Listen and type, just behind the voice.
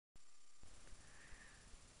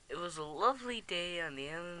was a lovely day on the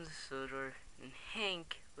island of Sodor, and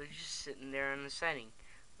Hank was just sitting there on the siding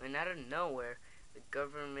when out of nowhere,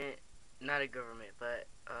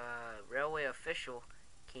 railway official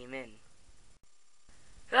came in.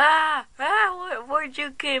 Where'd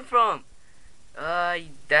you came from?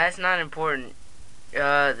 That's not important.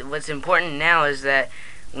 What's important now is that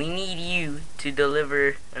we need you to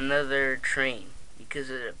deliver another train because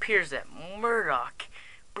it appears that Murdoch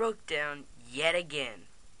broke down yet again.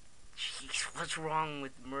 Jeez, what's wrong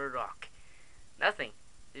with Murdoch? Nothing.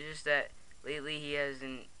 It's just that lately he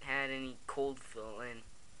hasn't had any cold fill in,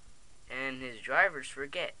 and his drivers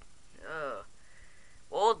forget.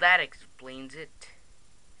 Well, that explains it.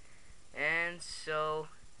 And so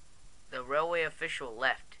the railway official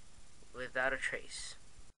left without a trace.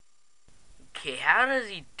 Okay, how does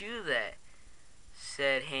he do that?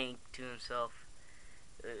 Said Hank to himself.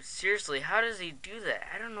 Seriously, how does he do that?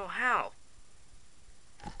 I don't know how.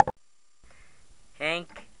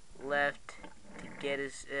 Hank left to get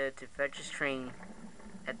to fetch his train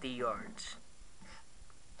at the yards.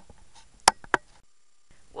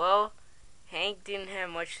 Well, Hank didn't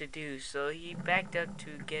have much to do, so he backed up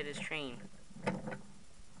to get his train.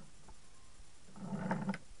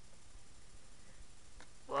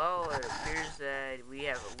 Well, it appears that we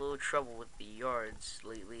have a little trouble with the yards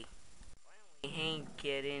lately. Finally, Hank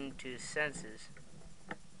get into his senses.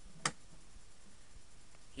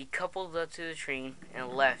 He coupled up to the train and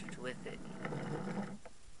left with it.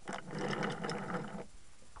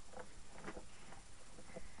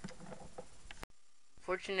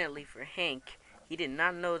 Fortunately for Hank, he did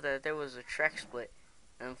not know that there was a track split.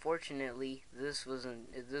 Unfortunately, this was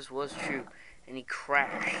true, and he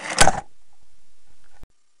crashed.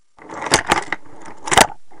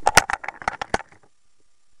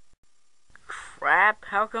 Crap!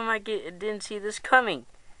 How come I didn't see this coming?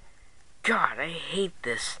 God, I hate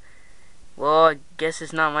this. Well, I guess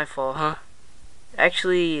it's not my fault, huh?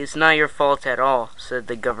 Actually, it's not your fault at all, said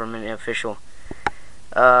the government official.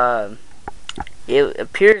 It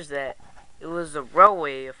appears that it was the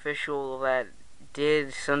railway official that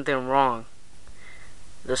did something wrong.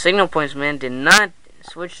 The signal points man did not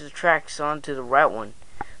switch the tracks onto the right one,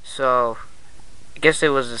 so I guess it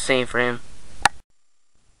was the same for him.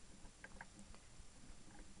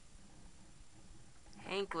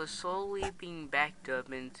 Hank was slowly being backed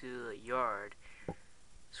up into a yard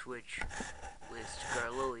switch with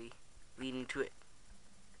Scarloli leading to it.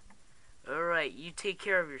 Alright, you take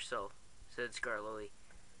care of yourself, said Scarloli,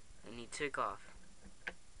 and he took off.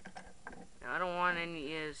 Now I don't want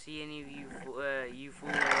see any of you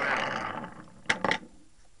fooling around.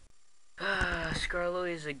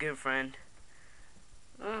 Scarloli is a good friend.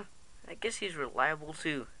 I guess he's reliable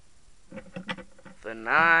too, but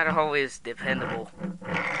not always dependable.